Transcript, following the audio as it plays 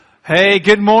Hey,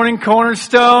 good morning,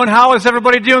 Cornerstone. How is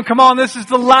everybody doing? Come on, this is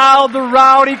the loud, the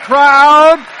rowdy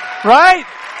crowd, right?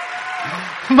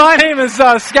 My name is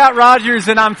Scott Rogers,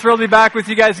 and I'm thrilled to be back with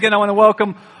you guys again. I want to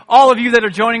welcome all of you that are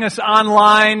joining us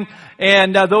online,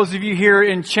 and those of you here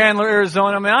in Chandler,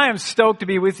 Arizona. I am stoked to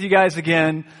be with you guys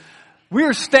again. We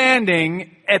are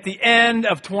standing at the end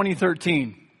of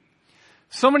 2013.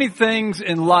 So many things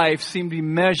in life seem to be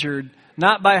measured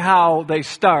not by how they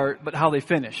start, but how they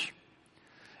finish.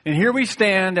 And here we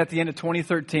stand at the end of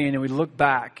 2013 and we look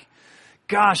back.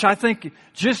 Gosh, I think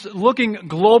just looking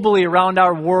globally around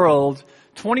our world,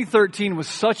 2013 was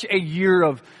such a year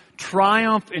of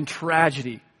triumph and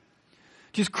tragedy.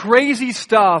 Just crazy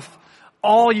stuff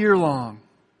all year long.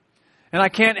 And I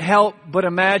can't help but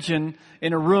imagine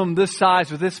in a room this size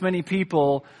with this many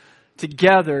people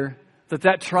together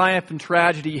that triumph and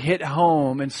tragedy hit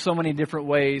home in so many different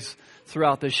ways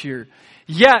throughout this year.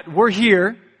 Yet we're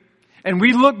here. And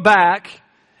we look back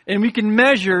and we can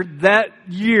measure that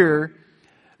year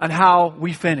on how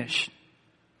we finished.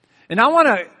 And I want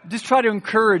to just try to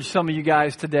encourage some of you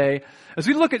guys today as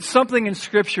we look at something in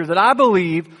Scripture that I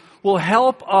believe will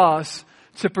help us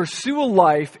to pursue a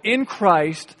life in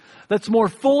Christ that's more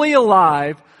fully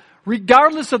alive,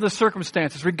 regardless of the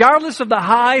circumstances, regardless of the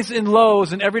highs and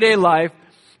lows in everyday life,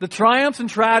 the triumphs and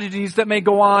tragedies that may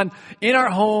go on in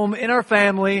our home, in our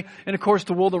family, and of course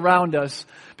the world around us.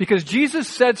 Because Jesus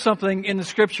said something in the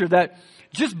Scripture that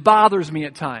just bothers me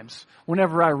at times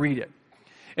whenever I read it.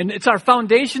 And it's our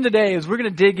foundation today as we're going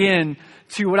to dig in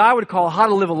to what I would call how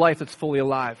to live a life that's fully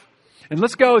alive. And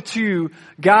let's go to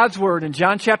God's Word in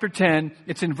John chapter 10.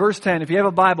 It's in verse 10. If you have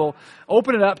a Bible,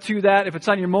 open it up to that. If it's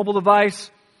on your mobile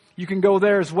device, you can go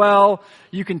there as well.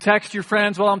 You can text your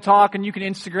friends while I'm talking. You can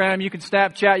Instagram. You can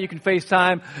Snapchat. You can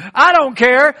FaceTime. I don't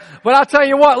care. But I'll tell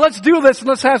you what. Let's do this and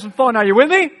let's have some fun. Are you with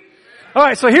me? All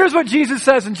right. So here's what Jesus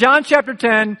says in John chapter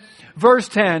 10, verse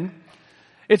 10.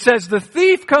 It says, "The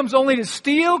thief comes only to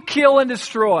steal, kill, and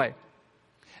destroy."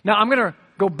 Now, I'm going to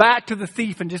go back to the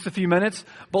thief in just a few minutes,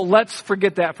 but let's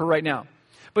forget that for right now.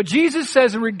 But Jesus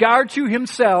says in regard to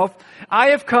himself,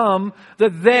 "I have come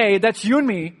that they," that's you and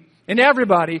me, and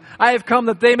everybody, "I have come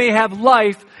that they may have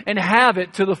life and have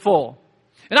it to the full."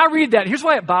 And I read that. Here's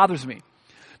why it bothers me.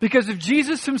 Because if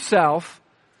Jesus himself,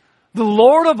 the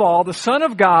Lord of all, the Son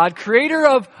of God, creator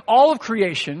of all of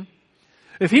creation,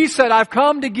 if he said, "I've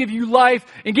come to give you life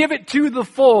and give it to the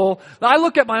full," I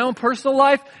look at my own personal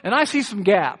life and I see some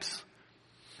gaps.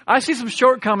 I see some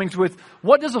shortcomings with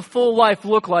what does a full life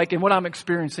look like and what I'm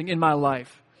experiencing in my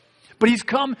life. But he's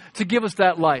come to give us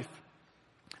that life.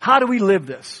 How do we live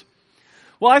this?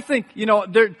 Well, I think,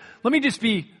 let me just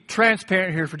be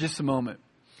transparent here for just a moment.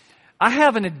 I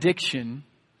have an addiction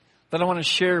that I want to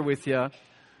share with you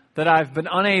that I've been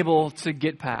unable to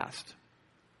get past.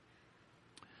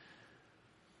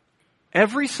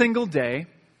 Every single day,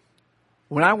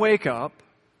 when I wake up,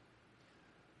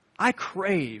 I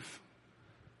crave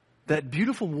that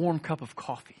beautiful warm cup of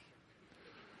coffee.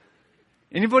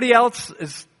 Anybody else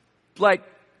is like,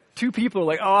 two people are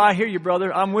like, "Oh, I hear you,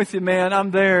 brother. I'm with you, man. I'm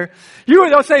there."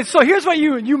 They'll say, "So here's what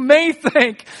you may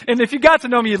think." And if you got to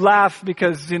know me, you'd laugh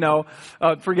because,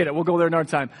 forget it. We'll go there another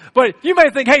time. But you may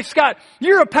think, "Hey, Scott,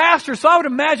 you're a pastor. So I would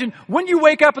imagine when you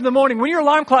wake up in the morning, when your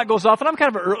alarm clock goes off," and I'm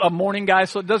kind of a morning guy,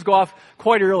 so it does go off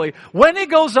quite early. When it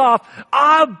goes off,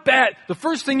 I bet the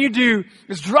first thing you do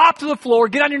is drop to the floor,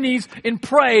 get on your knees, and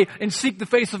pray and seek the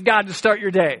face of God to start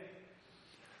your day.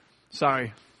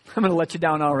 Sorry, I'm going to let you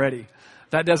down already.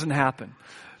 That doesn't happen.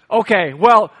 Okay,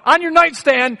 well, on your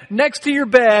nightstand, next to your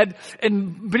bed,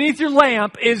 and beneath your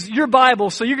lamp is your Bible.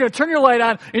 So you're going to turn your light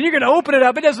on, and you're going to open it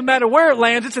up. It doesn't matter where it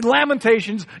lands. It's in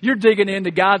Lamentations. You're digging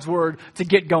into God's Word to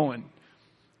get going.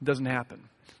 It doesn't happen.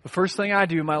 The first thing I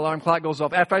do, my alarm clock goes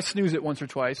off after I snooze it once or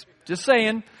twice. Just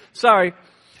saying. Sorry.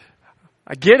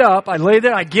 I get up, I lay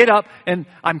there, I get up, and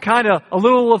I'm kind of a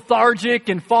little lethargic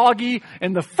and foggy.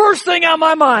 And the first thing on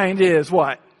my mind is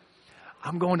what?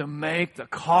 I'm going to make the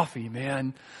coffee,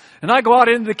 man. And I go out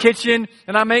into the kitchen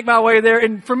and I make my way there.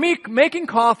 And for me, making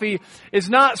coffee is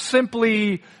not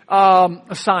simply a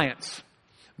science,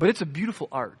 but it's a beautiful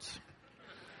art.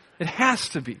 It has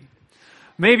to be.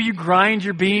 Maybe you grind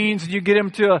your beans and you get them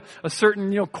to a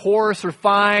certain, coarse or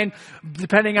fine,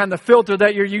 depending on the filter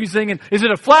that you're using. And is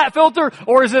it a flat filter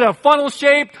or is it a funnel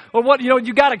shaped or what?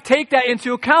 You got to take that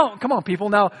into account. Come on, people.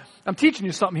 Now, I'm teaching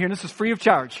you something here, and this is free of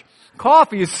charge.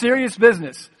 Coffee is serious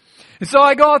business. And so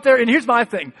I go out there, and here's my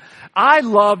thing. I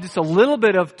love just a little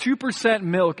bit of 2%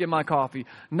 milk in my coffee.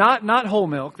 Not whole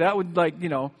milk. That would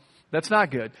That's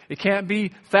not good. It can't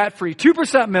be fat-free.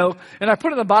 2% milk, and I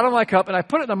put it in the bottom of my cup, and I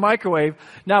put it in the microwave.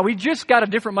 Now, we just got a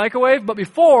different microwave, but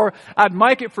before, I'd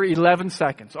mic it for 11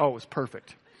 seconds. Oh, it was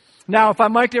perfect. Now, if I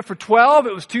mic'd it for 12,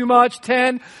 it was too much.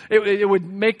 10, it would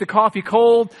make the coffee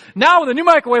cold. Now, with a new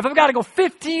microwave, I've got to go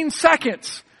 15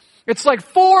 seconds. It's like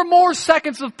 4 more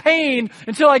seconds of pain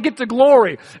until I get to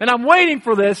glory. And I'm waiting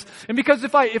for this. And because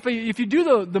if you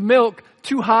do the milk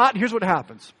too hot, here's what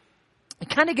happens. It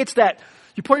kind of gets that,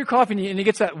 you pour your coffee in and it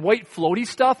gets that white floaty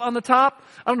stuff on the top.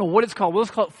 I don't know what it's called. We'll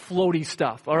just call it floaty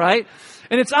stuff, all right?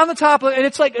 And it's on the top, and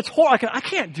it's like, it's horrible. I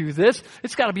can't do this.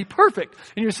 It's got to be perfect.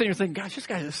 And you're sitting here thinking, gosh, this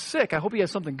guy is sick. I hope he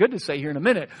has something good to say here in a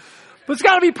minute. But it's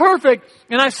got to be perfect.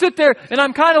 And I sit there, and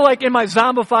I'm kind of like in my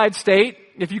zombified state,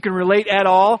 if you can relate at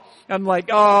all. I'm like,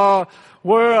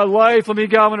 where a life, let me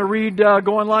go. I'm going to read,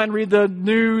 go online, read the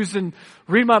news, and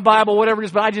read my Bible, whatever it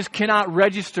is. But I just cannot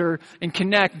register and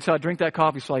connect until I drink that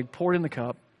coffee. So I pour it in the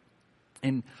cup.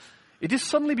 And it just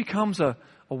suddenly becomes a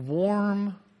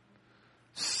warm,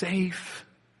 safe,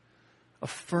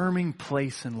 affirming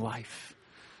place in life.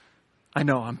 I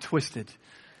know, I'm twisted.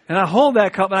 And I hold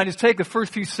that cup and I just take the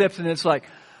first few sips and it's like,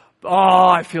 oh,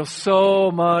 I feel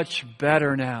so much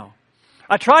better now.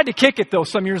 I tried to kick it though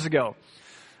some years ago.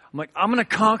 I'm like, I'm going to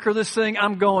conquer this thing.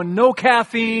 I'm going no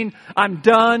caffeine. I'm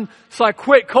done. So I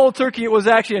quit cold turkey. It was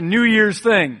actually a New Year's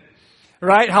thing.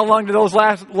 Right? How long did those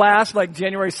last? Like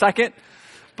January 2nd?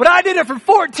 But I did it for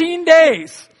 14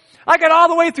 days. I got all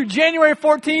the way through January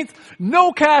 14th,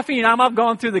 no caffeine. I've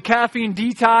gone through the caffeine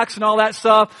detox and all that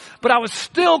stuff, but I was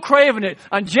still craving it.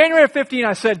 On January 15th,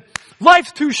 I said,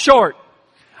 life's too short.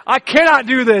 I cannot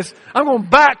do this. I'm going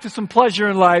back to some pleasure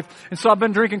in life. And so I've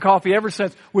been drinking coffee ever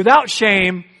since without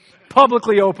shame,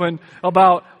 publicly open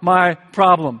about my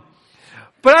problem.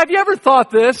 But have you ever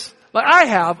thought this? Like I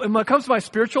have, and when it comes to my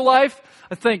spiritual life,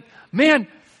 I think, man,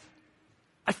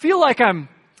 I feel like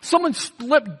someone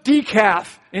slipped decaf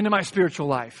into my spiritual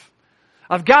life.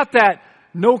 I've got that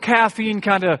no caffeine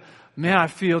kind of, man, I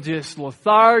feel just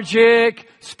lethargic,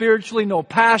 spiritually, no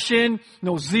passion,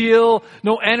 no zeal,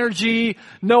 no energy,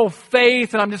 no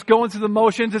faith, and I'm just going through the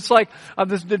motions. It's like I'm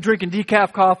just drinking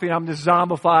decaf coffee and I'm just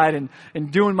zombified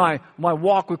and doing my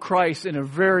walk with Christ in a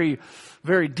very,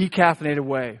 very decaffeinated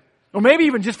way. Or maybe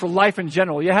even just for life in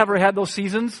general. You ever had those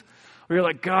seasons where you're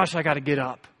like, gosh, I got to get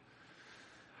up.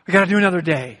 I got to do another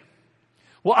day.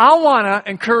 Well, I want to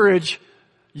encourage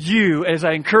you, as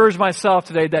I encourage myself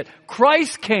today, that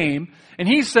Christ came and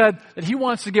He said that He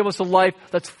wants to give us a life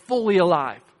that's fully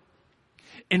alive.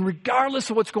 And regardless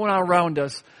of what's going on around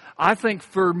us, I think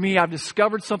for me, I've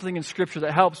discovered something in Scripture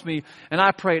that helps me, and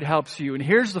I pray it helps you. And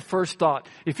here's the first thought.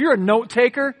 If you're a note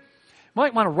taker, you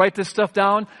might want to write this stuff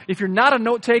down. If you're not a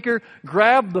note taker,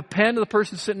 grab the pen of the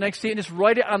person sitting next to you and just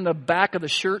write it on the back of the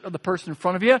shirt of the person in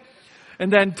front of you.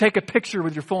 And then take a picture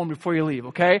with your phone before you leave,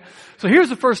 okay? So here's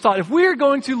the first thought. If we are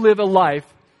going to live a life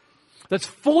that's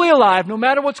fully alive, no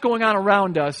matter what's going on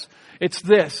around us, it's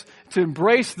this, to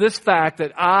embrace this fact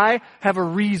that I have a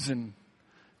reason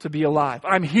to be alive.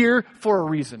 I'm here for a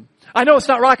reason. I know it's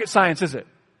not rocket science, is it?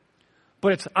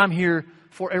 But I'm here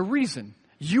for a reason.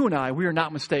 You and I, we are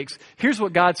not mistakes. Here's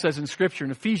what God says in Scripture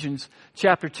in Ephesians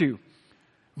chapter 2,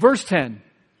 verse 10.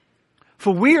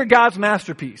 For we are God's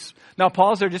masterpiece. Now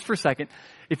pause there just for a second.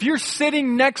 If you're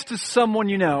sitting next to someone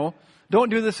you know, don't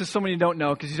do this to someone you don't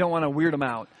know because you don't want to weird them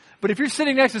out. But if you're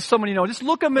sitting next to someone you know, just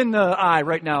look them in the eye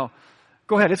right now.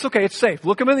 Go ahead. It's okay. It's safe.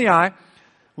 Look them in the eye.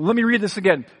 Well, let me read this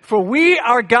again. For we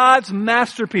are God's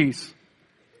masterpiece.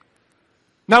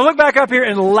 Now look back up here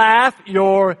and laugh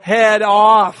your head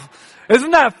off.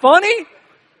 Isn't that funny?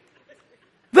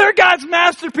 They're God's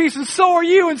masterpiece and so are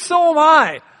you and so am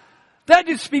I. That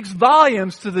just speaks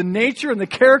volumes to the nature and the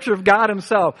character of God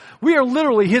Himself. We are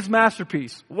literally His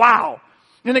masterpiece. Wow.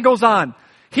 And it goes on.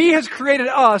 He has created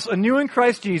us anew in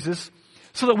Christ Jesus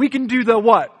so that we can do the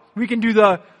what? We can do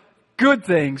the good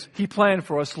things He planned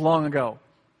for us long ago.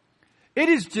 It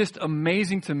is just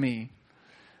amazing to me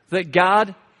that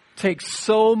God takes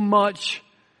so much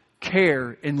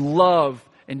care and love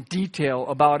and detail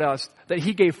about us that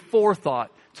He gave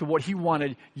forethought to what He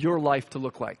wanted your life to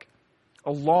look like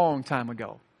a long time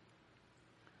ago.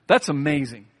 That's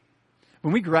amazing.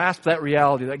 When we grasp that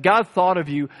reality, that God thought of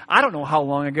you, I don't know how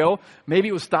long ago, maybe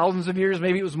it was thousands of years,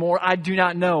 maybe it was more, I do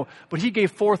not know, but He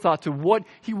gave forethought to what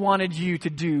He wanted you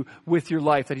to do with your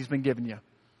life that He's been giving you.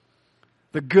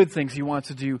 The good things He wants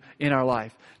to do in our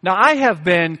life. Now, I have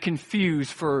been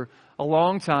confused for a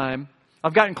long time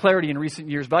I've gotten clarity in recent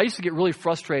years, but I used to get really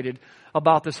frustrated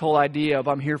about this whole idea of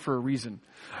I'm here for a reason.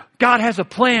 God has a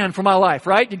plan for my life,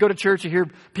 right? You go to church, you hear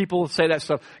people say that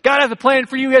stuff. God has a plan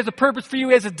for you. He has a purpose for you.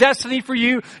 He has a destiny for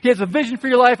you. He has a vision for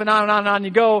your life, and on and on and on you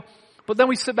go. But then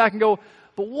we sit back and go,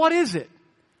 but what is it?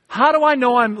 How do I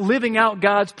know I'm living out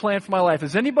God's plan for my life?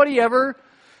 Has anybody ever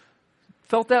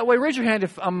felt that way? Raise your hand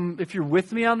if you're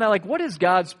with me on that. Like, what is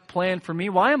God's plan for me?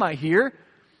 Why am I here?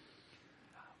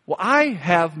 Well, I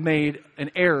have made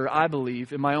an error, I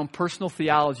believe, in my own personal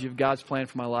theology of God's plan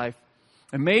for my life.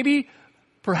 And maybe,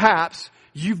 perhaps,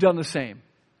 you've done the same.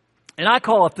 And I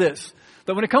call it this,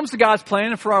 that when it comes to God's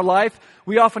plan for our life,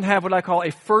 we often have what I call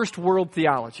a first world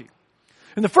theology.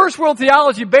 And the first world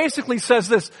theology basically says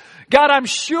this: God, I'm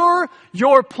sure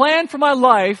your plan for my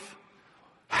life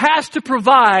has to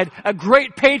provide a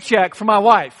great paycheck for my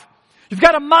wife. You've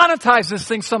got to monetize this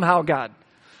thing somehow, God.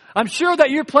 I'm sure that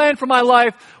your plan for my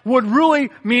life would really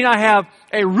mean I have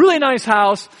a really nice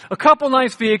house, a couple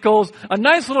nice vehicles, a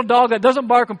nice little dog that doesn't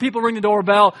bark when people ring the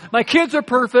doorbell. My kids are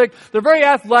perfect. They're very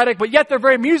athletic, but yet they're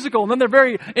very musical, and then they're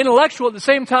very intellectual at the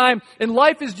same time. And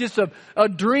life is just a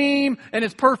dream, and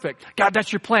it's perfect. God,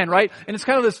 that's your plan, right? And it's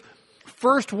kind of this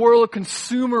first world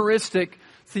consumeristic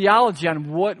theology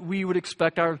on what we would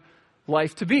expect our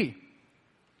life to be.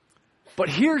 But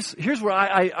here's where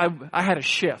I had a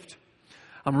shift.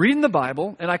 I'm reading the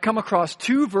Bible, and I come across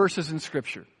 2 verses in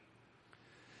Scripture.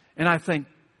 And I think,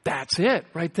 that's it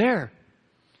right there.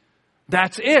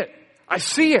 That's it. I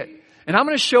see it. And I'm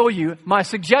going to show you, my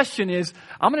suggestion is,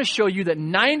 I'm going to show you that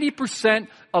 90%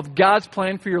 of God's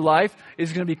plan for your life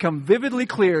is going to become vividly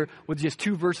clear with just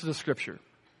 2 verses of Scripture.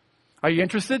 Are you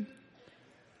interested?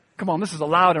 Come on, this is a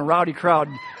loud and rowdy crowd.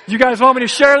 You guys want me to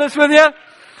share this with you?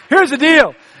 Here's the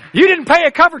deal. You didn't pay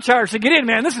a cover charge to get in,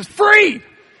 man. This is free.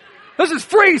 This is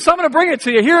free, so I'm going to bring it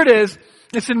to you. Here it is.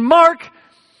 It's in Mark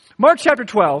chapter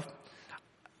 12.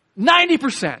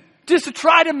 90%. Just to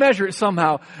try to measure it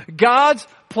somehow. God's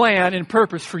plan and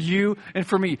purpose for you and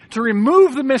for me. To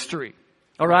remove the mystery.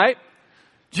 All right?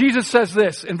 Jesus says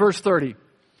this in verse 30.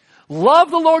 Love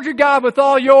the Lord your God with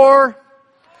all your,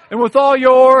 and with all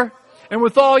your, and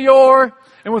with all your,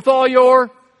 and with all your.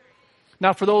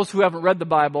 Now, for those who haven't read the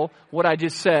Bible, what I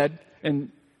just said and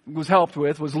was helped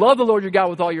with was love the Lord your God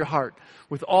with all your heart,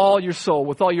 with all your soul,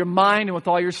 with all your mind, and with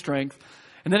all your strength.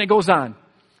 And then it goes on.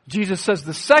 Jesus says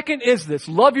the second is this: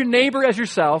 love your neighbor as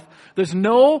yourself. There's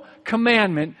no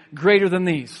commandment greater than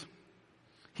these.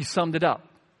 He summed it up.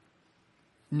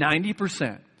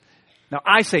 90%. Now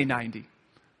I say 90.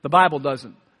 The Bible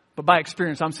doesn't. But by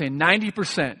experience, I'm saying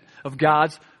 90% of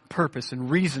God's purpose and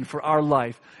reason for our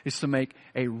life is to make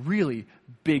a really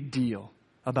big deal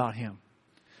about Him.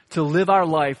 To live our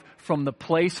life from the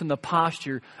place and the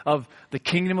posture of the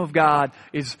kingdom of God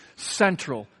is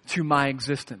central to my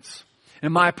existence.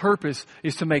 And my purpose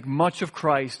is to make much of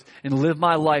Christ and live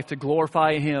my life to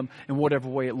glorify Him in whatever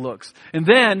way it looks. And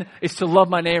then it's to love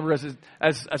my neighbor as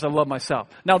I love myself.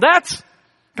 Now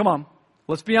come on,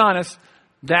 let's be honest,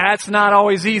 that's not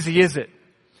always easy, is it?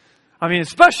 I mean,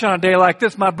 especially on a day like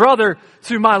this, my brother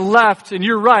to my left and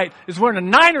your right is wearing a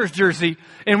Niners jersey,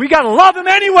 and we got to love him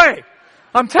anyway.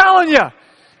 I'm telling you,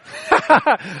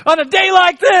 on a day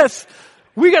like this,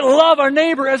 we got to love our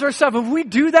neighbor as ourselves. If we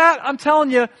do that, I'm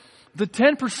telling you, the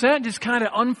 10% just kind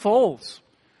of unfolds.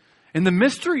 And the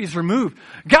mystery is removed.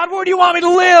 God, where do you want me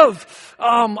to live?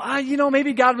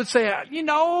 Maybe God would say,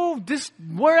 just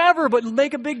wherever, but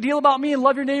make a big deal about me and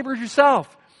love your neighbor as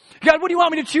yourself. God, what do you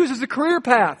want me to choose as a career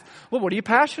path? Well, what are you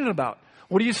passionate about?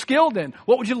 What are you skilled in?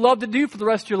 What would you love to do for the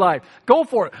rest of your life? Go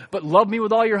for it. But love me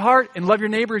with all your heart and love your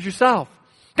neighbor as yourself.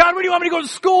 God, where do you want me to go to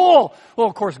school? Well,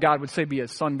 of course, God would say be a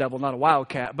sun devil, not a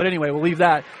wildcat. But anyway, we'll leave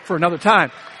that for another time.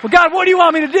 Well, God, what do you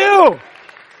want me to do?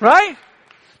 Right?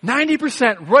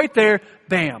 90% right there.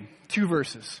 Bam. 2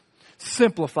 verses.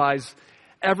 Simplifies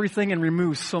everything and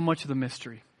removes so much of the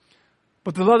mystery.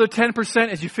 But the other 10%,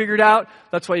 as you figure it out,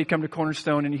 that's why you come to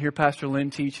Cornerstone and you hear Pastor Lynn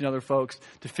teach and other folks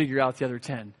to figure out the other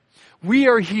 10. We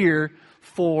are here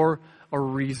for a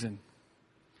reason.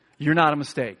 You're not a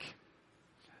mistake.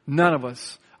 None of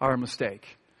us are a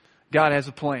mistake. God has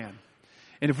a plan.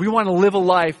 And if we want to live a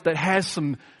life that has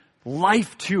some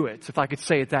life to it, if I could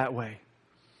say it that way,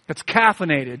 that's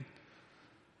caffeinated.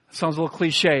 Sounds a little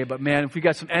cliche, but man, if we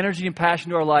got some energy and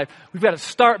passion to our life, we've got to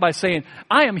start by saying,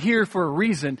 I am here for a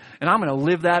reason, and I'm going to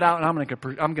live that out, and I'm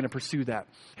going to pursue that.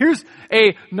 Here's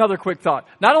another quick thought.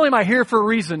 Not only am I here for a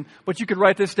reason, but you could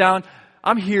write this down.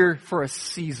 I'm here for a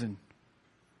season.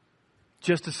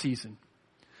 Just a season.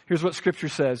 Here's what Scripture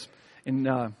says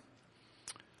in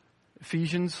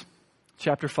Ephesians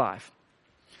chapter 5.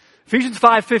 Ephesians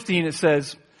 5:15, it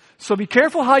says, So be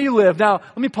careful how you live. Now,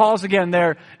 let me pause again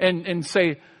there and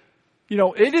say,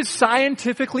 it is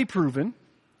scientifically proven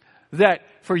that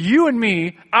for you and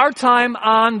me, our time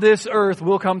on this earth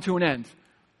will come to an end.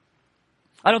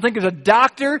 I don't think there's a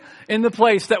doctor in the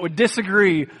place that would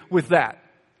disagree with that.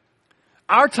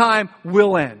 Our time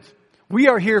will end. We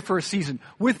are here for a season.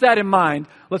 With that in mind,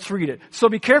 let's read it. So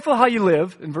be careful how you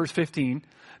live, in verse 15,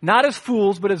 not as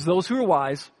fools, but as those who are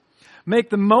wise. Make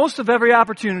the most of every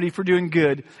opportunity for doing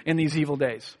good in these evil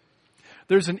days.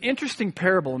 There's an interesting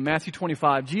parable in Matthew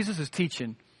 25. Jesus is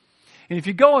teaching. And if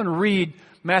you go and read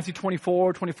Matthew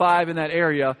 24, 25 in that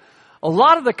area, a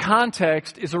lot of the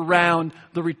context is around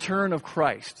the return of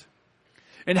Christ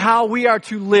and how we are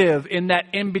to live in that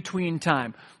in-between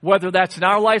time. Whether that's in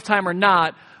our lifetime or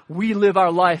not, we live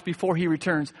our life before He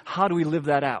returns. How do we live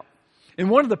that out? In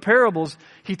one of the parables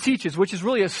He teaches, which is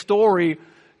really a story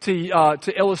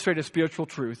to illustrate a spiritual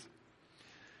truth,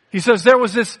 He says there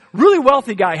was this really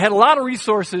wealthy guy, had a lot of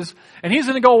resources, and he's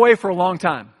going to go away for a long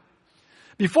time.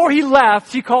 Before he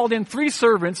left, he called in 3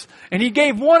 servants, and he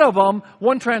gave one of them,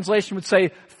 one translation would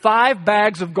say, 5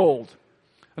 bags of gold.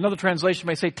 Another translation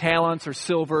may say talents or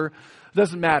silver.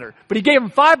 Doesn't matter. But he gave him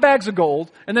 5 bags of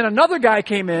gold, and then another guy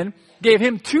came in, gave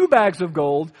him 2 bags of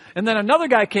gold, and then another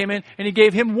guy came in, and he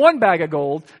gave him 1 bag of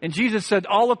gold, and Jesus said,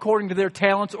 all according to their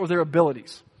talents or their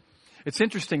abilities. It's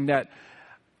interesting that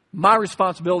my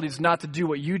responsibility is not to do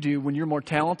what you do when you're more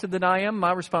talented than I am.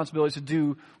 My responsibility is to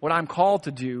do what I'm called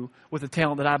to do with the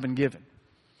talent that I've been given.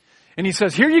 And He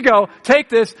says, here you go, take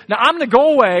this. Now I'm going to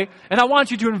go away, and I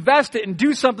want you to invest it and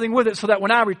do something with it so that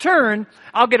when I return,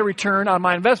 I'll get a return on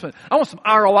my investment. I want some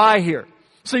ROI here.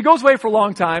 So he goes away for a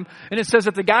long time, and it says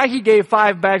that the guy he gave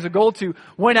 5 bags of gold to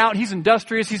went out, he's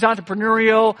industrious, he's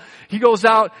entrepreneurial, he goes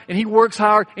out and he works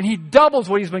hard, and he doubles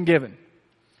what he's been given.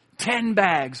 10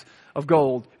 bags of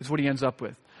gold is what he ends up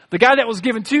with. The guy that was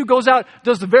given 2 goes out,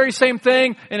 does the very same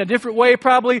thing in a different way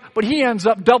probably, but he ends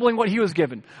up doubling what he was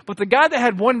given. But the guy that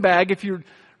had 1 bag, if you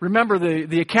remember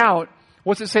the account,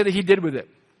 what's it say that he did with it?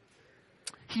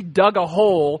 He dug a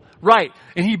hole, right,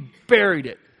 and he buried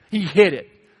it. He hid it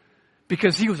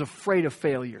because he was afraid of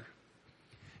failure.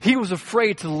 He was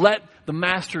afraid to let the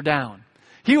master down.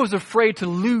 He was afraid to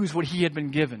lose what he had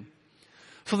been given.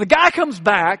 So the guy comes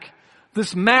back,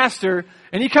 this master,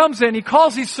 and he comes in, he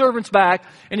calls these servants back,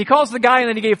 and he calls the guy and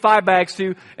then he gave 5 bags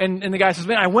to, and the guy says,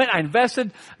 man, I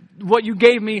invested what you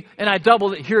gave me, and I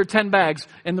doubled it. Here are 10 bags.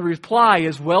 And the reply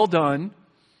is, well done,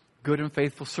 good and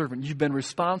faithful servant. You've been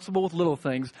responsible with little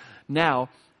things. Now,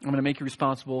 I'm going to make you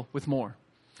responsible with more.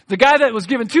 The guy that was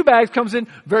given 2 bags comes in,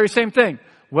 very same thing.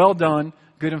 Well done,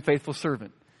 good and faithful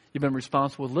servant. You've been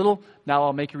responsible with little, now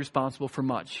I'll make you responsible for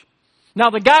much. Now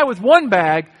the guy with 1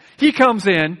 bag, he comes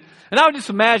in, and I would just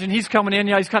imagine he's coming in,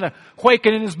 he's kind of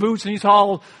quaking in his boots, and he's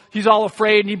all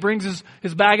afraid, and he brings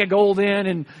his bag of gold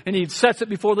in, and he sets it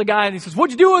before the guy, and he says,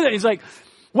 what'd you do with it? He's like,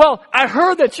 well, I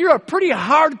heard that you're a pretty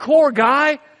hardcore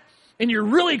guy, and you're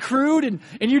really crude, and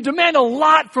you demand a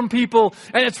lot from people,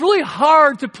 and it's really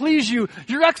hard to please you.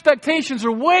 Your expectations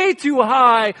are way too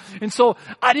high, and so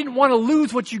I didn't want to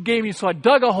lose what you gave me, so I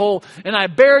dug a hole, and I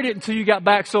buried it until you got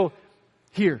back, so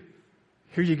here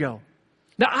you go.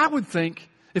 Now, I would think,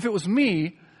 if it was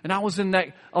me, and I was in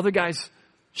that other guy's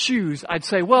shoes, I'd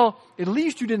say, well, at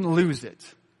least you didn't lose it,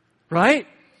 right?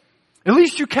 At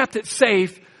least you kept it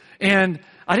safe, and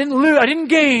I didn't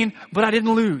gain, but I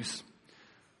didn't lose.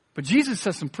 But Jesus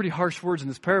says some pretty harsh words in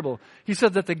this parable. He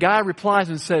said that the guy replies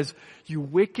and says, you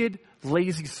wicked,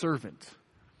 lazy servant.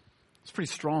 It's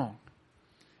pretty strong.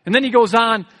 And then he goes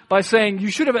on by saying, you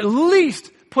should have at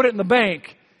least put it in the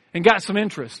bank and got some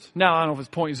interest. Now, I don't know if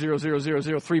it's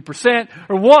 0.00003%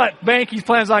 or what bank he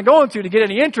plans on going to get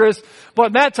any interest, but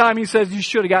at that time he says you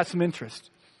should have got some interest.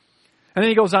 And then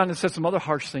he goes on and says some other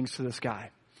harsh things to this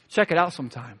guy. Check it out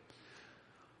sometime.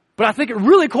 But I think it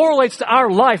really correlates to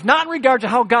our life, not in regard to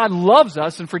how God loves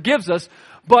us and forgives us,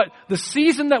 but the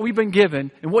season that we've been given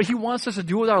and what He wants us to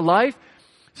do with our life.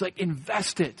 It's like,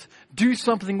 invest it. Do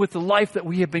something with the life that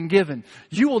we have been given.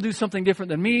 You will do something different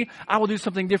than me. I will do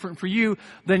something different for you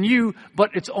than you,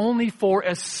 but it's only for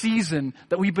a season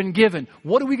that we've been given.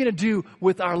 What are we going to do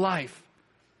with our life?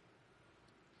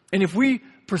 And if we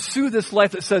pursue this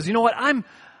life that says, you know what, I'm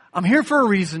here for a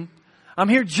reason. I'm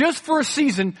here just for a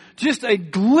season, just a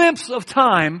glimpse of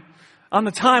time on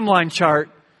the timeline chart.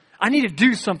 I need to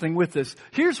do something with this.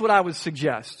 Here's what I would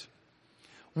suggest.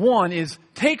 One is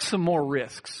take some more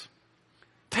risks.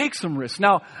 Take some risks.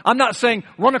 Now, I'm not saying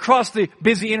run across the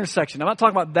busy intersection. I'm not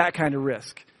talking about that kind of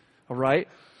risk. All right?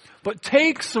 But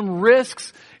take some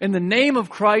risks in the name of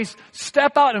Christ.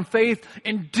 Step out in faith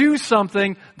and do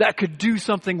something that could do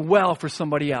something well for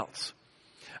somebody else.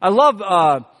 I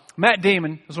love Matt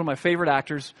Damon is one of my favorite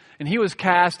actors, and he was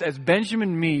cast as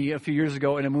Benjamin Mee a few years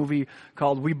ago in a movie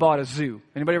called We Bought a Zoo.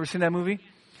 Anybody ever seen that movie?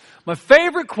 My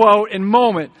favorite quote and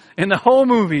moment in the whole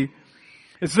movie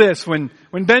is this, when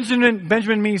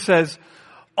Benjamin Mee says,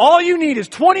 all you need is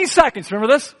 20 seconds,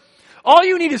 remember this? All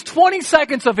you need is 20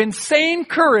 seconds of insane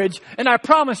courage, and I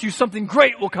promise you something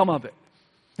great will come of it.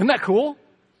 Isn't that cool?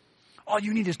 All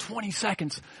you need is 20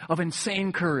 seconds of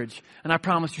insane courage, and I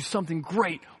promise you something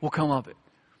great will come of it.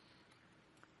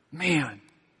 Man,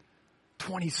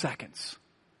 20 seconds.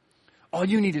 All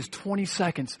you need is 20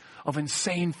 seconds of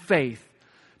insane faith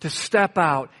to step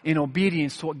out in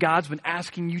obedience to what God's been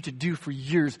asking you to do for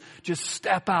years. Just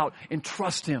step out and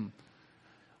trust Him.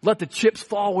 Let the chips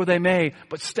fall where they may,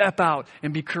 but step out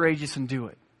and be courageous and do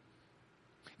it.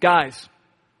 Guys,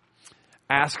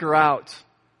 ask her out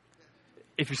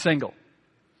if you're single,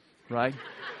 right?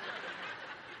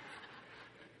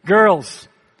 Girls,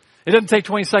 it doesn't take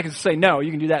 20 seconds to say no. You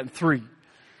can do that in 3.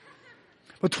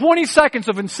 But 20 seconds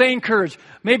of insane courage,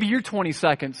 maybe your 20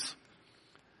 seconds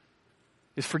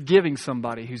is forgiving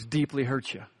somebody who's deeply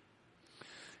hurt you.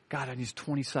 God, I need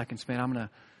 20 seconds, man. I'm going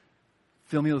to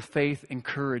fill me with faith and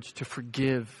courage to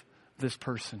forgive this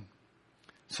person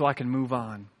so I can move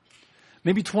on.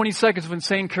 Maybe 20 seconds of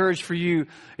insane courage for you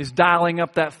is dialing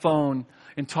up that phone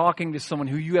and talking to someone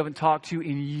who you haven't talked to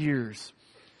in years.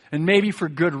 And maybe for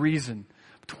good reason.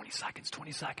 20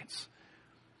 seconds.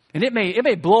 And it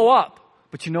may blow up.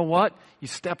 But you know what? You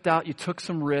stepped out, you took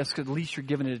some risk, at least you're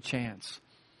giving it a chance.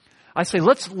 I say,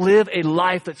 let's live a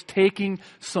life that's taking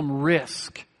some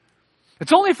risk.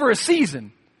 It's only for a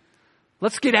season.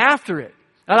 Let's get after it.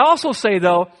 And I also say,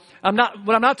 though,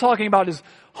 what I'm not talking about is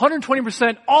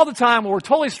 120% all the time where we're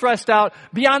totally stressed out,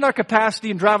 beyond our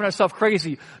capacity and driving ourselves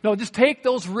crazy. No, just take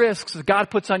those risks that God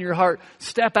puts on your heart,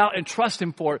 step out and trust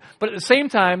Him for it. But at the same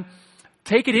time,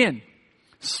 take it in.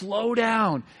 Slow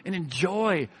down and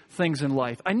enjoy things in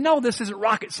life. I know this isn't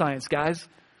rocket science, guys.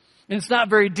 And it's not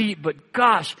very deep, but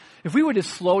gosh, if we would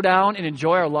just slow down and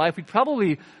enjoy our life, we'd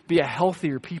probably be a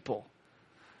healthier people.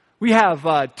 We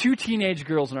have 2 teenage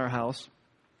girls in our house,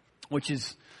 which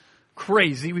is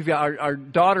crazy. We've got our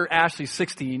daughter, Ashley,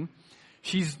 16.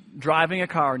 She's driving a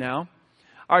car now.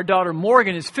 Our daughter,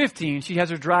 Morgan, is 15. She has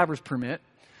her driver's permit.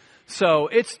 So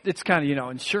it's kind of,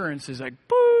 insurance is like,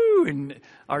 boo, and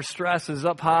our stress is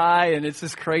up high, and it's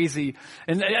just crazy.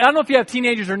 And I don't know if you have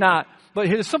teenagers or not, but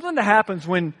there's something that happens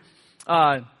when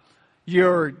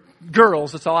your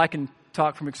girls, that's all I can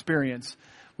talk from experience,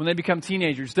 when they become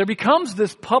teenagers, there becomes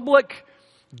this public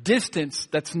distance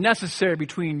that's necessary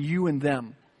between you and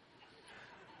them.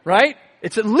 Right?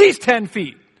 It's at least 10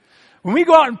 feet. When we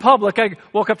go out in public, I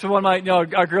woke up to one of my,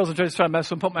 our girls and tried to mess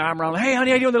with them, put my arm around them. Hey,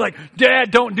 honey, how you doing? They're like,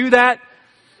 Dad, don't do that.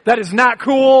 That is not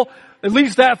cool. At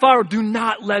least that far. Do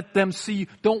not let them see you.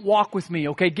 Don't walk with me,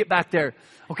 okay? Get back there.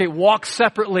 Okay, walk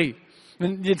separately.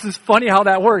 And it's just funny how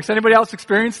that works. Anybody else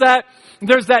experience that?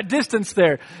 There's that distance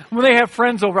there. When they have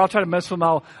friends over, I'll try to mess with them.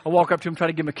 I'll walk up to them, try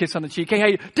to give them a kiss on the cheek. Hey, how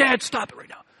you? Dad, stop it right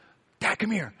now. Dad,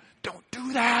 come here. Don't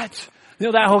do that.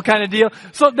 That whole kind of deal.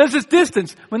 So there's this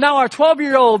distance. But now our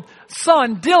 12-year-old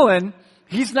son, Dylan,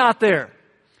 he's not there.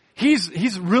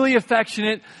 He's really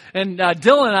affectionate. And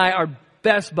Dylan and I are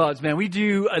best buds, man. We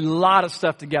do a lot of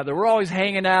stuff together. We're always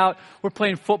hanging out. We're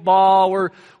playing football.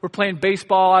 We're playing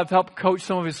baseball. I've helped coach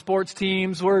some of his sports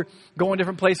teams. We're going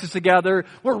different places together.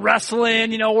 We're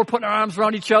wrestling. We're putting our arms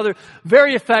around each other.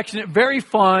 Very affectionate, very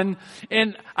fun.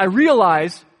 And I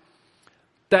realize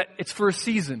that it's for a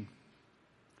season.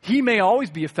 He may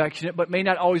always be affectionate, but may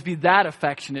not always be that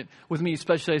affectionate with me,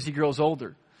 especially as he grows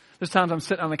older. There's times I'm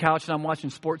sitting on the couch and I'm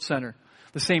watching SportsCenter,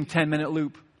 the same 10-minute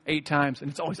loop 8 times, and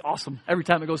it's always awesome every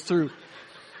time it goes through.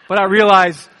 But I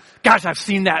realize, gosh, I've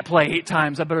seen that play 8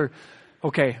 times. I better,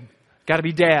 got to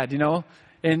be dad,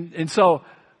 And so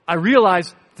I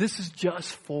realize this is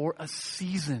just for a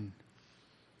season.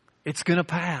 It's going to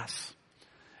pass.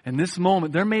 And this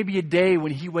moment, there may be a day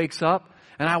when he wakes up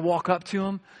and I walk up to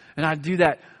him and I do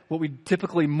that, what we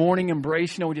typically morning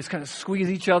embrace, we just kind of squeeze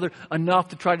each other enough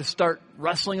to try to start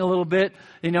wrestling a little bit,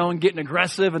 and getting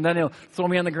aggressive, and then he'll throw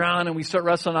me on the ground and we start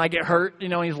wrestling and I get hurt,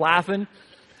 and he's laughing.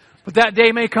 But that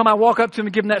day may come, I walk up to him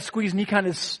and give him that squeeze and he kind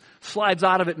of slides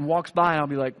out of it and walks by and I'll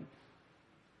be like,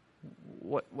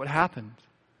 what happened?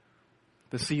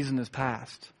 The season has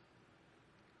passed.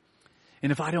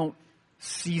 And if I don't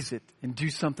seize it and do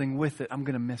something with it, I'm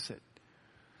going to miss it.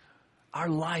 Our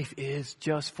life is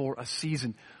just for a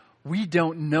season. We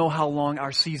don't know how long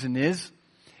our season is.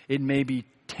 It may be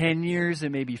 10 years, it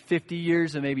may be 50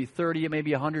 years, it may be 30, it may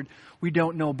be 100. We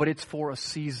don't know, but it's for a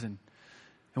season.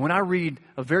 And when I read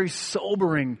a very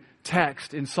sobering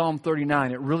text in Psalm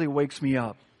 39, it really wakes me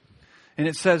up. And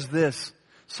it says this,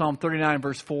 Psalm 39,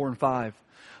 verse 4 and 5.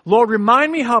 Lord,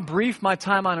 remind me how brief my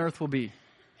time on earth will be.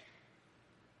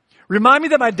 Remind me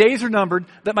that my days are numbered,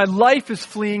 that my life is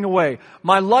fleeing away.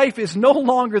 My life is no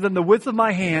longer than the width of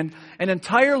my hand. An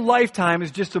entire lifetime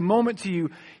is just a moment to you.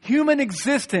 Human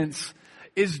existence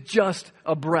is just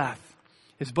a breath.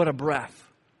 It's but a breath.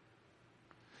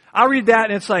 I read that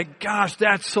and it's like, gosh,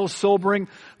 that's so sobering.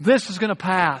 This is going to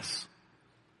pass.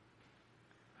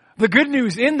 The good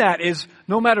news in that is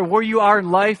no matter where you are in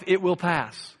life, it will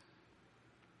pass.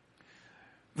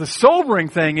 The sobering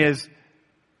thing is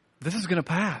this is going to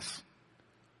pass.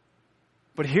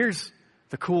 But here's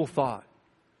the cool thought,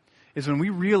 is when we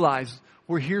realize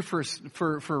we're here for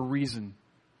a reason.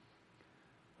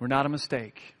 We're not a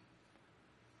mistake.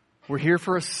 We're here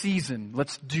for a season.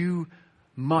 Let's do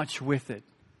much with it.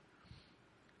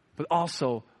 But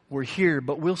also, we're here,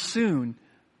 but we'll soon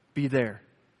be there.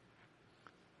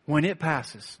 When it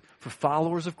passes, for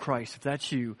followers of Christ, if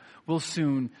that's you, we'll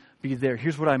soon be there.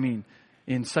 Here's what I mean.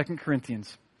 In 2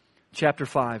 Corinthians chapter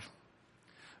 5,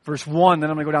 verse 1, then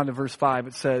I'm going to go down to verse 5.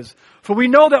 It says, for we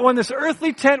know that when this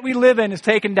earthly tent we live in is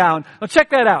taken down. Now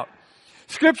check that out.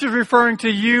 Scripture is referring to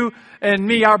you and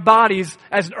me, our bodies,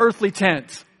 as an earthly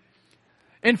tent.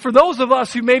 And for those of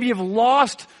us who maybe have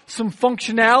lost some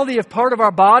functionality of part of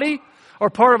our body or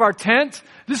part of our tent,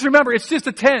 just remember, it's just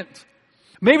a tent.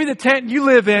 Maybe the tent you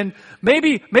live in,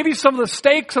 maybe some of the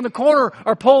stakes on the corner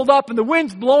are pulled up and the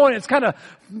wind's blowing. It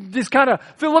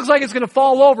looks like it's going to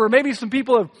fall over. Maybe some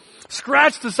people have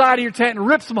scratched the side of your tent and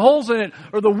ripped some holes in it,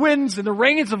 or the winds and the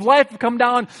rains of life have come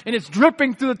down and it's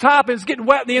dripping through the top and it's getting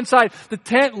wet on the inside. The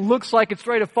tent looks like it's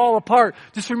ready to fall apart.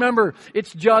 Just remember,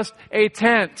 it's just a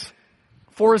tent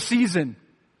for a season.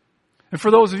 And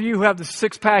for those of you who have the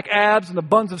six-pack abs and the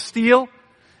buns of steel,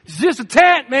 it's just a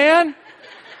tent, man.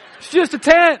 It's just a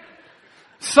tent.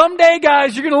 Someday,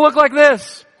 guys, you're going to look like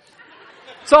this.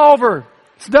 It's over.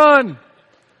 It's done.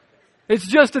 It's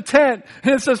just a tent.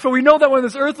 And it says, for we know that when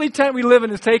this earthly tent we live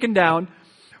in is taken down,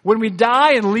 when we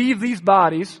die and leave these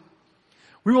bodies,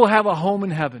 we will have a home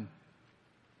in heaven.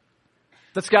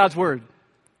 That's God's word.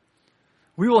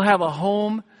 We will have a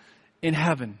home in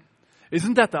heaven.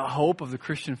 Isn't that the hope of the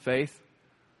Christian faith?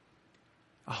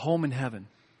 A home in heaven.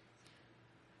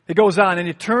 It goes on, an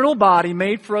eternal body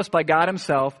made for us by God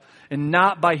Himself and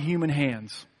not by human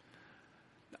hands.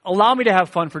 Allow me to have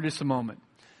fun for just a moment.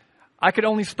 I could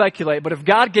only speculate, but if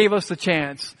God gave us the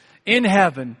chance in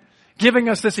heaven, giving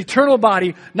us this eternal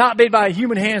body, not made by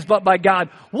human hands, but by God,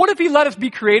 what if He let us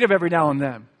be creative every now and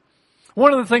then?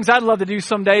 One of the things I'd love to do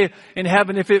someday in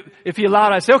heaven, if He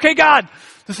allowed, I'd say, okay, God,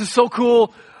 this is so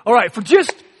cool. All right, for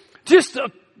just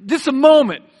a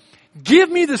moment, give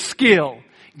me the skill,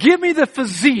 give me the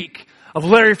physique of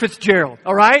Larry Fitzgerald,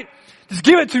 all right? Just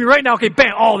give it to me right now. Okay,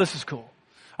 bam, oh, this is cool.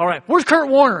 All right, where's Kurt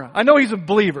Warner? I know he's a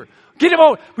believer. Get him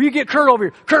over. Will you get Kurt over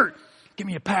here? Kurt, give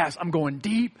me a pass. I'm going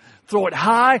deep, throw it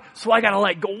high, so I got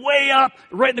to go way up,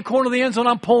 right in the corner of the end zone.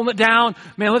 I'm pulling it down.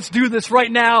 Man, let's do this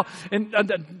right now. And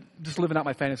just living out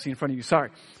my fantasy in front of you,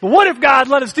 sorry. But what if God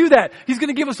let us do that? He's going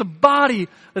to give us a body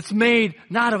that's made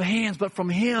not of hands, but from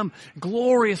Him.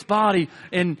 Glorious body.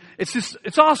 And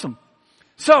it's awesome.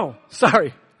 So,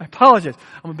 sorry, I apologize.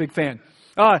 I'm a big fan.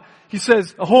 He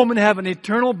says, a home in heaven, an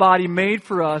eternal body made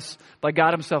for us by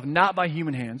God Himself, not by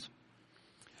human hands.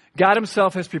 God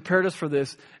Himself has prepared us for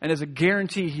this, and as a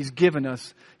guarantee, He's given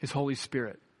us His Holy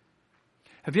Spirit.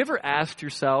 Have you ever asked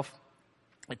yourself,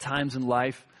 at times in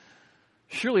life,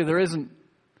 surely there's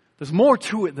more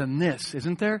to it than this,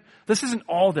 isn't there? This isn't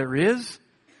all there is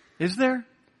there?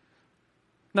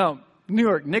 Now, New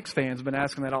York Knicks fans have been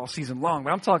asking that all season long,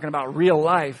 but I'm talking about real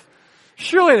life.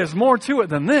 Surely there's more to it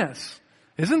than this,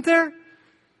 isn't there?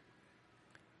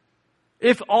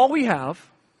 If all we have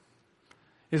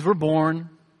is we're born,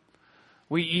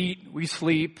 we eat, we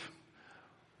sleep,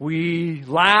 we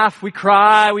laugh, we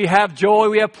cry, we have joy,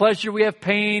 we have pleasure, we have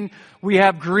pain, we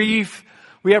have grief,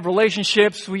 we have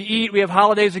relationships, we eat, we have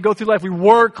holidays, we go through life, we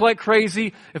work like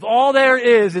crazy. If all there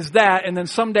is that, and then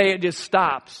someday it just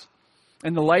stops,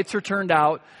 and the lights are turned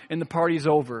out, and the party's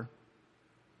over,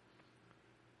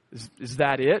 is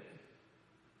that it?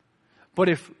 But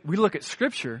if we look at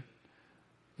Scripture,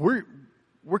 we're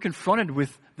confronted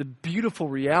with the beautiful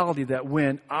reality that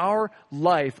when our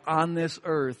life on this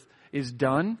earth is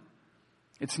done,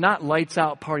 it's not lights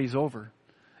out, party's over.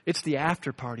 It's the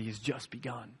after party has just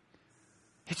begun.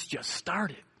 It's just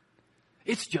started.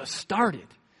 It's just started.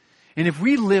 And if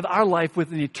we live our life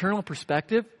with an eternal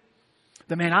perspective,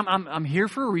 that, man, I'm here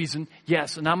for a reason,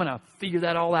 yes, and I'm going to figure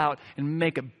that all out and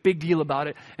make a big deal about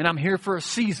it, and I'm here for a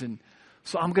season,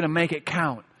 so I'm going to make it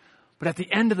count. But at the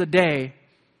end of the day,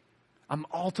 I'm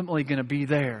ultimately going to be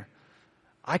there.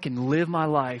 I can live my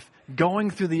life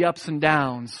going through the ups and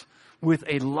downs with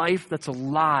a life that's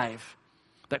alive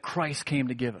that Christ came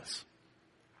to give us.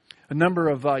 A number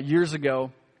of years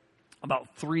ago,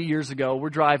 about 3 years ago, we're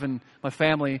driving, my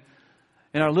family,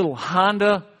 in our little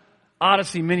Honda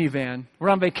Odyssey minivan. We're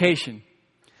on vacation.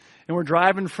 And we're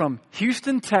driving from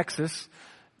Houston, Texas,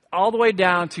 all the way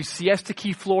down to Siesta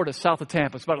Key, Florida, south of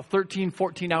Tampa. It's about a 13,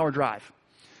 14-hour drive.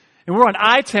 And we're on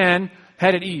I-10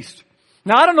 headed east.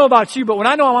 Now, I don't know about you, but when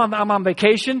I know I'm on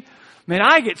vacation, man,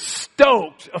 I get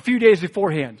stoked a few days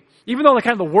beforehand. Even though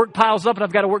the work piles up and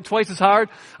I've got to work twice as hard,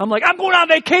 I'm like, I'm going on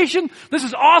vacation. This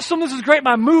is awesome. This is great.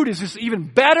 My mood is just even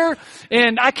better.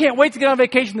 And I can't wait to get on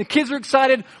vacation. The kids are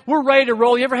excited. We're ready to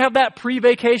roll. You ever have that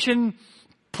pre-vacation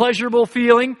pleasurable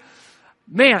feeling?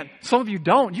 Man, some of you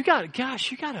don't. You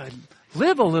gotta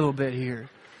live a little bit here.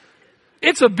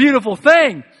 It's a beautiful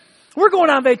thing. We're going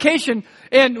on vacation,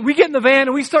 and we get in the van,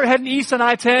 and we start heading east on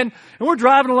I-10, and we're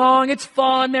driving along. It's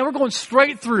fun, man. We're going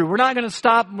straight through. We're not going to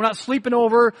stop. We're not sleeping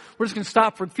over. We're just going to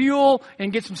stop for fuel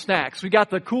and get some snacks. We got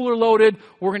the cooler loaded.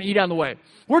 We're going to eat on the way.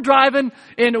 We're driving,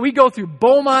 and we go through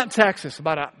Beaumont, Texas,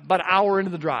 about an hour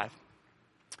into the drive.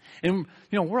 And,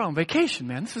 we're on vacation,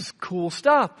 man. This is cool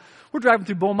stuff. We're driving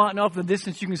through Beaumont, and off in the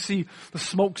distance, you can see the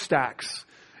smokestacks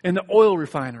and the oil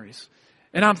refineries.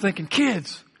 And I'm thinking,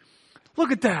 kids,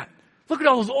 look at that. Look at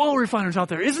all those oil refineries out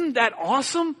there. Isn't that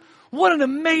awesome? What an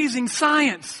amazing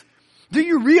science. Do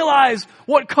you realize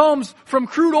what comes from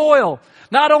crude oil?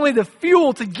 Not only the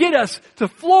fuel to get us to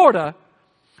Florida,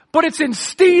 but it's in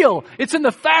steel. It's in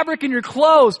the fabric in your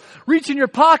clothes. Reach in your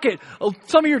pocket.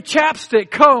 Some of your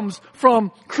chapstick comes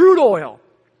from crude oil.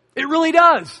 It really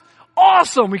does.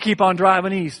 Awesome. We keep on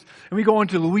driving east. And we go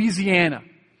into Louisiana.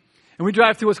 And we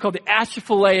drive through what's called the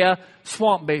Atchafalaya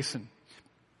Swamp Basin.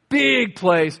 Big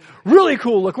place. Really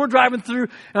cool. Look, we're driving through,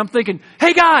 and I'm thinking,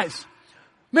 hey guys,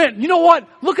 man, you know what?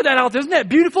 Look at that out there. Isn't that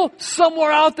beautiful?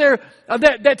 Somewhere out there,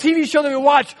 that TV show that we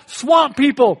watch, Swamp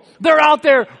People, they're out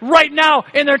there right now,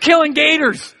 and they're killing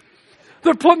gators.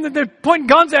 They're pointing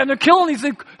guns at them. They're killing these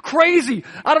things. Crazy.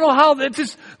 I don't know how.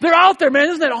 They're out there, man.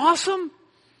 Isn't that awesome?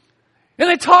 And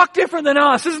they talk different than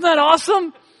us. Isn't that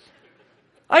awesome?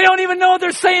 I don't even know what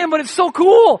they're saying, but it's so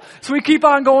cool. So we keep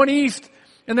on going east.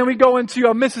 And then we go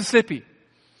into Mississippi.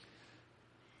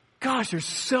 Gosh, there's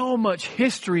so much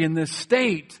history in this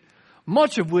state,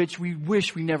 much of which we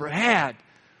wish we never had.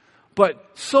 But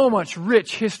so much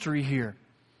rich history here.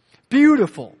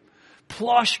 Beautiful.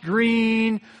 Plush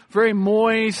green, very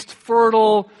moist,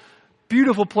 fertile,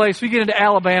 beautiful place. We get into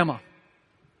Alabama.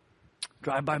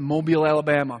 Drive by Mobile,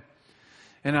 Alabama.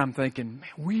 And I'm thinking, man,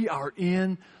 we are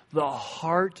in the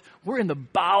heart. We're in the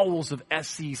bowels of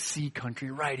SEC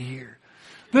country right here.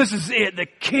 This is it. The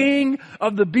king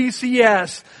of the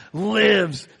BCS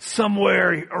lives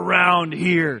somewhere around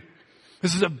here.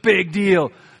 This is a big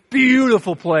deal.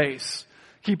 Beautiful place.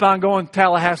 Keep on going,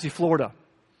 Tallahassee, Florida.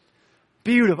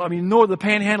 Beautiful. I mean, the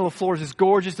panhandle of Florida is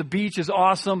gorgeous. The beach is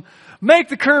awesome. Make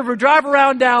the curve or drive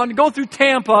around down, go through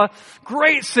Tampa.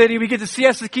 Great city. We get to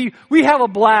Siesta Key. We have a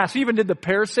blast. We even did the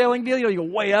parasailing deal. You go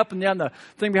way up and down the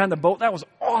thing behind the boat. That was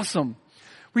awesome.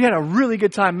 We had a really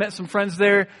good time, met some friends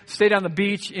there, stayed on the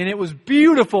beach, and it was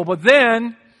beautiful. But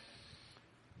then,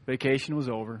 vacation was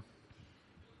over.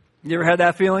 You ever had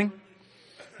that feeling?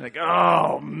 Like,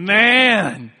 oh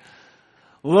man,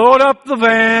 load up the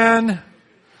van,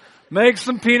 make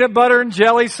some peanut butter and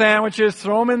jelly sandwiches,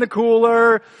 throw them in the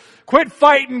cooler, quit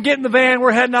fighting, get in the van,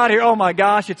 we're heading out here. Oh my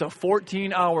gosh, it's a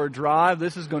 14-hour drive.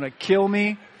 This is going to kill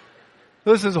me.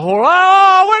 This is horrible.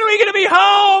 Oh, when are we going to be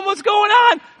home? What's going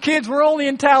on? Kids, we're only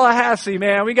in Tallahassee,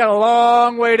 man. We got a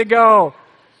long way to go.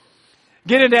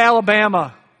 Get into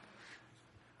Alabama.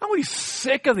 Aren't we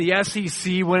sick of the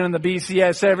SEC winning the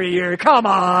BCS every year? Come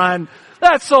on.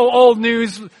 That's so old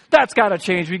news. That's got to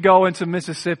change. We go into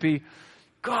Mississippi.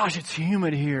 Gosh, it's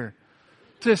humid here.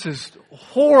 This is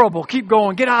horrible. Keep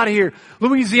going. Get out of here.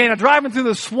 Louisiana, driving through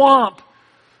the swamp.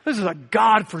 This is a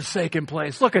godforsaken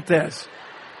place. Look at this.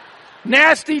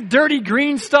 Nasty, dirty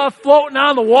green stuff floating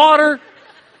on the water.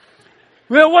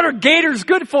 Well, what are gators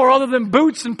good for other than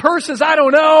boots and purses? I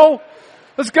don't know.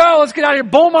 Let's go. Let's get out of here.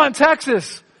 Beaumont,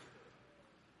 Texas.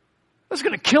 That's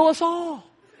going to kill us all.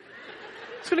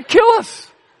 It's going to kill us.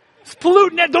 It's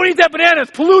polluting. Don't eat that banana. It's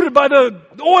polluted by the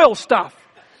oil stuff.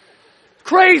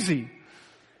 Crazy.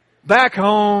 Back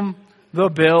home, the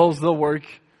bills, the work.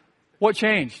 What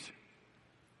changed?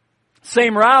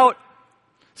 Same route.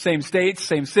 Same states,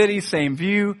 same cities, same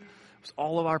view. It was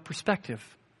all of our perspective.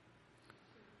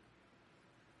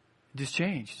 It just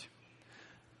changed.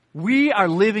 We are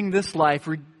living this life,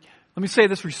 let me say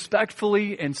this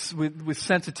respectfully and with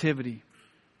sensitivity.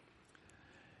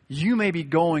 You may be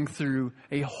going through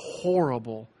a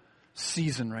horrible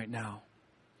season right now.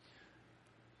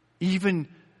 Even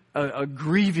a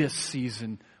grievous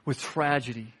season with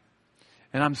tragedy.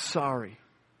 And I'm sorry.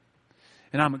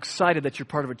 And I'm excited that you're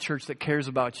part of a church that cares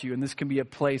about you, and this can be a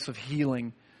place of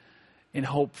healing and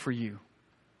hope for you.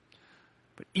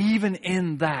 But even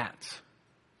in that,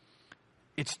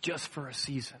 it's just for a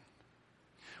season.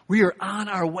 We are on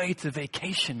our way to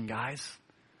vacation, guys.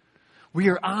 We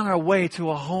are on our way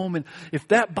to a home, and if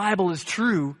that Bible is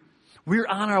true, we're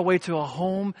on our way to a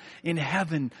home in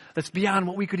heaven that's beyond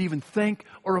what we could even think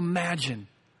or imagine.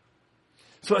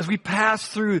 So as we pass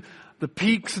through the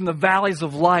peaks and the valleys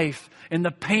of life and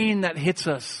the pain that hits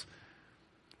us,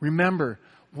 remember,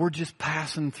 we're just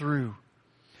passing through.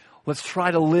 Let's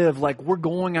try to live like we're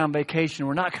going on vacation.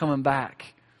 We're not coming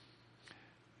back.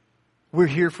 We're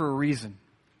here for a reason.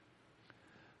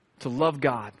 To love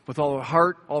God with all our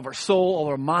heart, all of our soul, all of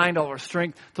our mind, all of our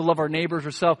strength, to love our neighbors,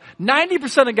 ourselves.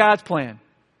 90% of God's plan.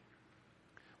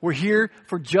 We're here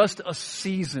for just a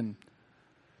season.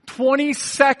 20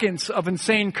 seconds of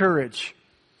insane courage.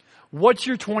 What's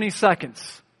your 20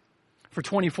 seconds for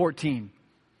 2014?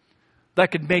 That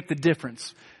could make the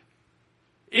difference.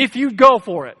 If you go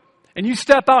for it and you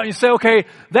step out and you say, okay,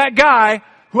 that guy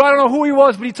who I don't know who he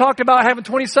was, but he talked about having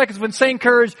 20 seconds of insane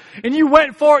courage, and you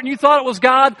went for it and you thought it was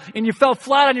God and you fell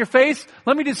flat on your face,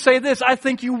 let me just say this, I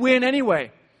think you win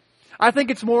anyway. I think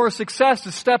it's more a success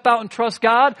to step out and trust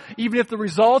God, even if the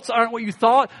results aren't what you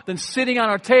thought, than sitting on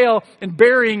our tail and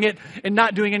burying it and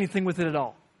not doing anything with it at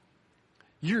all.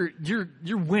 You're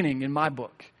winning in my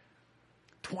book.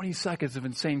 20 seconds of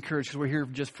insane courage because we're here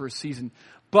just for a season.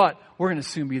 But we're going to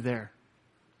soon be there.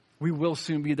 We will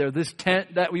soon be there. This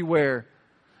tent that we wear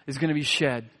is going to be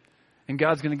shed. And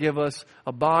God's going to give us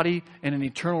a body and an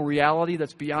eternal reality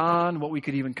that's beyond what we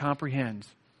could even comprehend.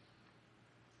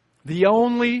 The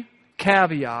only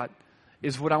caveat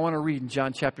is what I want to read in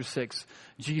John chapter 6.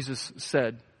 Jesus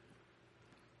said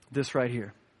this right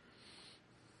here.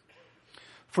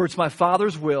 For it's my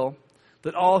Father's will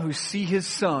that all who see His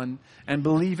Son and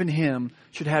believe in Him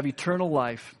should have eternal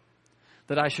life,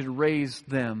 that I should raise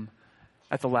them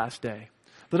at the last day.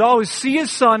 That all who see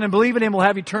His Son and believe in Him will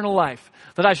have eternal life,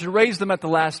 that I should raise them at the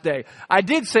last day. I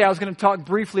did say I was going to talk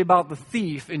briefly about the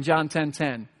thief in John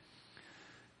 10:10.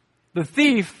 The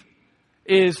thief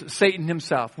is Satan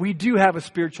himself. We do have a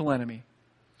spiritual enemy.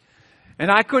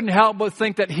 And I couldn't help but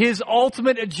think that his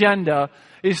ultimate agenda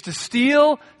is to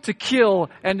steal, to kill,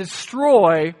 and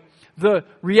destroy the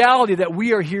reality that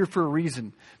we are here for a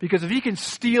reason. Because if he can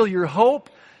steal your hope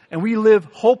and we live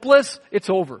hopeless,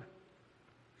 it's over.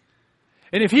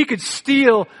 And if he could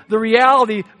steal the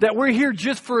reality that we're here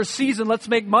just for a season, let's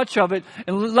make much of it,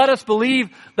 and let us believe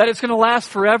that it's going to last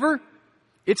forever,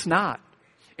 it's not.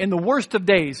 In the worst of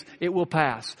days, it will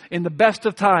pass. In the best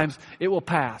of times, it will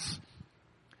pass.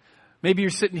 Maybe you're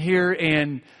sitting here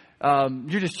and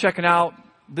you're just checking out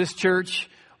this church,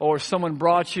 or someone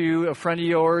brought you, a friend of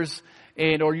yours,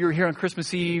 or you're here on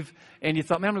Christmas Eve, and you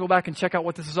thought, man, I'm going to go back and check out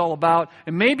what this is all about.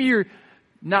 And maybe you're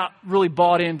not really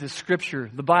bought into Scripture,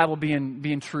 the Bible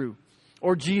being true,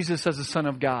 or Jesus as the Son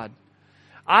of God.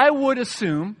 I would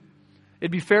assume,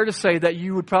 it'd be fair to say that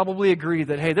you would probably agree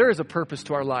that, hey, there is a purpose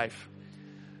to our life.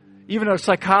 Even a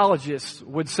psychologist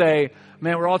would say,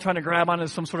 man, we're all trying to grab onto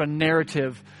some sort of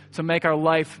narrative to make our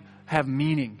life have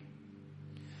meaning.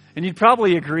 And you'd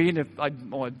probably agree, and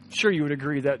I'm sure you would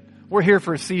agree, that we're here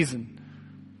for a season.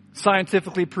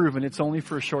 Scientifically proven, it's only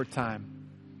for a short time.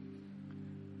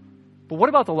 But what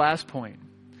about the last point?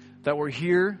 That we're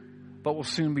here, but we'll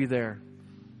soon be there.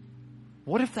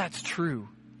 What if that's true?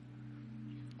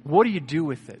 What do you do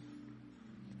with it?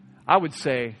 I would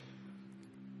say,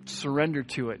 surrender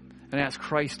to it and ask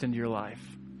Christ into your life.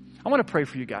 I want to pray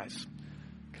for you guys.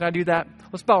 Can I do that?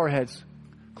 Let's bow our heads.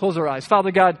 Close our eyes.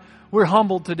 Father God, we're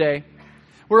humbled today.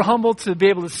 We're humbled to be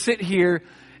able to sit here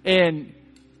and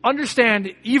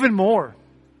understand even more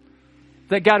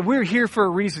that, God, we're here for a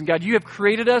reason. God, you have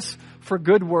created us for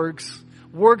good works,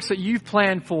 works that you've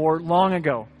planned for long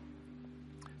ago.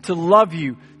 To love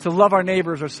you, to love our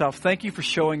neighbors, ourselves. Thank you for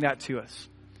showing that to us.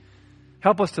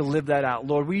 Help us to live that out.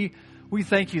 Lord, we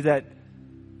thank you that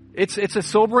it's a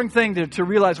sobering thing to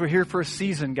realize we're here for a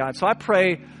season, God. So I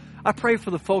pray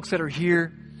for the folks that are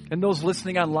here and those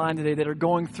listening online today that are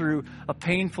going through a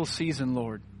painful season,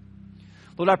 Lord.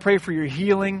 Lord, I pray for your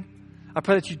healing. I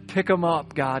pray that you'd pick them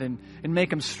up, God, and make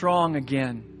them strong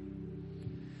again.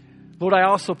 Lord, I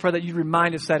also pray that you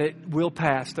remind us that it will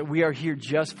pass, that we are here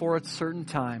just for a certain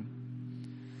time.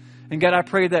 And God, I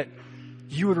pray that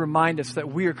you would remind us that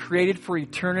we are created for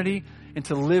eternity and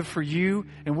to live for you.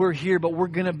 And we're here, but we're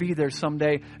going to be there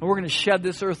someday. And we're going to shed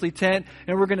this earthly tent,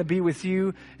 and we're going to be with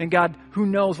you. And God, who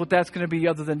knows what that's going to be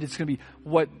other than it's going to be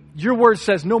what your word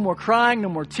says, no more crying, no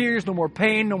more tears, no more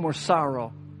pain, no more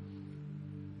sorrow.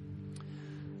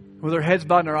 With our heads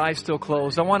bowed and our eyes still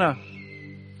closed, I want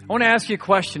to ask you a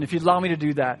question, if you'd allow me to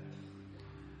do that.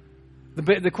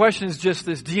 The question is just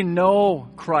this: do you know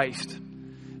Christ?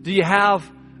 Do you have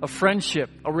a friendship,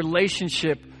 a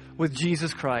relationship with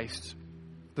Jesus Christ,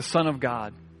 the Son of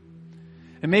God?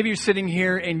 And maybe you're sitting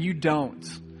here and you don't.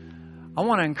 I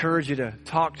want to encourage you to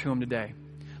talk to Him today.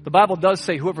 The Bible does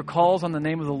say whoever calls on the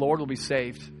name of the Lord will be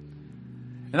saved.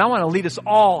 And I want to lead us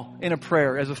all in a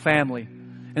prayer as a family.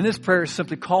 And this prayer is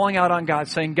simply calling out on God,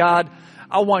 saying, God,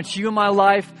 I want you in my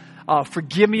life.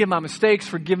 Forgive me of my mistakes.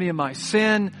 Forgive me of my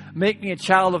sin. Make me a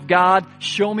child of God.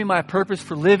 Show me my purpose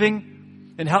for living.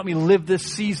 And help me live this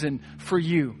season for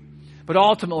you. But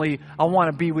ultimately, I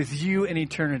want to be with you in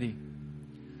eternity.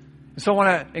 And so I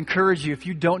want to encourage you, if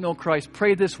you don't know Christ,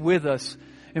 pray this with us.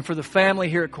 And for the family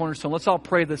here at Cornerstone, let's all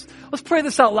pray this. Let's pray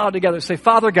this out loud together. Say,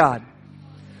 Father God,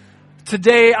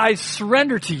 today I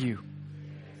surrender to you.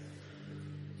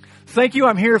 Thank you,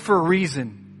 I'm here for a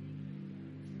reason.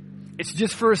 It's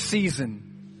just for a season.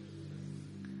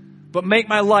 But make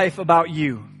my life about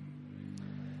you.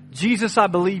 Jesus, I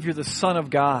believe you're the Son of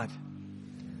God.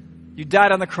 You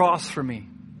died on the cross for me.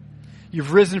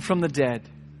 You've risen from the dead.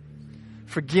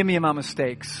 Forgive me of my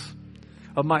mistakes,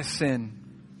 of my sin.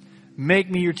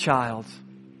 Make me your child.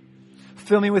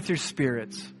 Fill me with your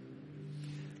Spirit.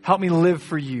 Help me live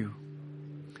for you.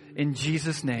 In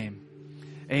Jesus' name,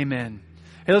 amen.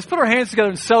 Hey, let's put our hands together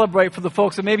and celebrate for the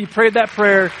folks that maybe prayed that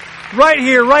prayer right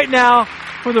here, right now,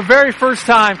 for the very first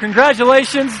time.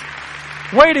 Congratulations.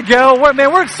 Way to go.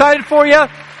 Man, we're excited for you. I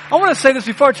want to say this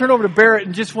before I turn over to Barrett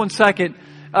in just one second.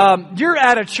 You're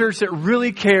at a church that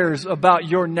really cares about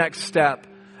your next step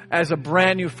as a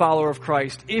brand new follower of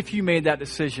Christ, if you made that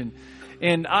decision.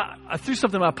 And I threw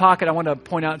something in my pocket I want to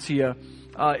point out to you.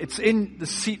 It's in the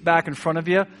seat back in front of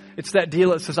you. It's that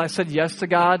deal that says, I said yes to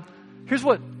God. Here's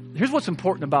what's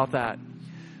important about that.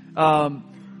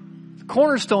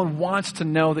 Cornerstone wants to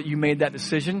know that you made that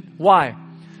decision. Why?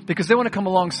 Because they want to come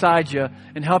alongside you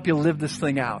and help you live this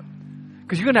thing out.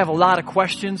 Because you're going to have a lot of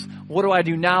questions. What do I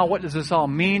do now? What does this all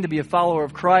mean to be a follower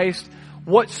of Christ?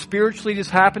 What spiritually just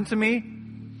happened to me?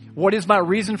 What is my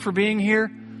reason for being here?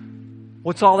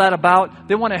 What's all that about?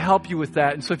 They want to help you with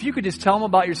that. And so if you could just tell them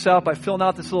about yourself by filling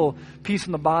out this little piece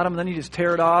on the bottom, and then you just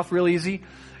tear it off real easy,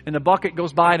 and the bucket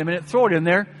goes by in a minute, throw it in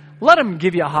there. Let them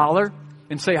give you a holler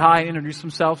and say hi and introduce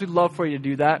themselves. We'd love for you to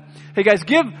do that. Hey guys,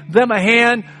 give them a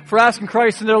hand for asking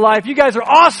Christ in their life. You guys are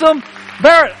awesome.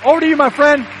 Barrett, over to you, my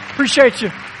friend. Appreciate you.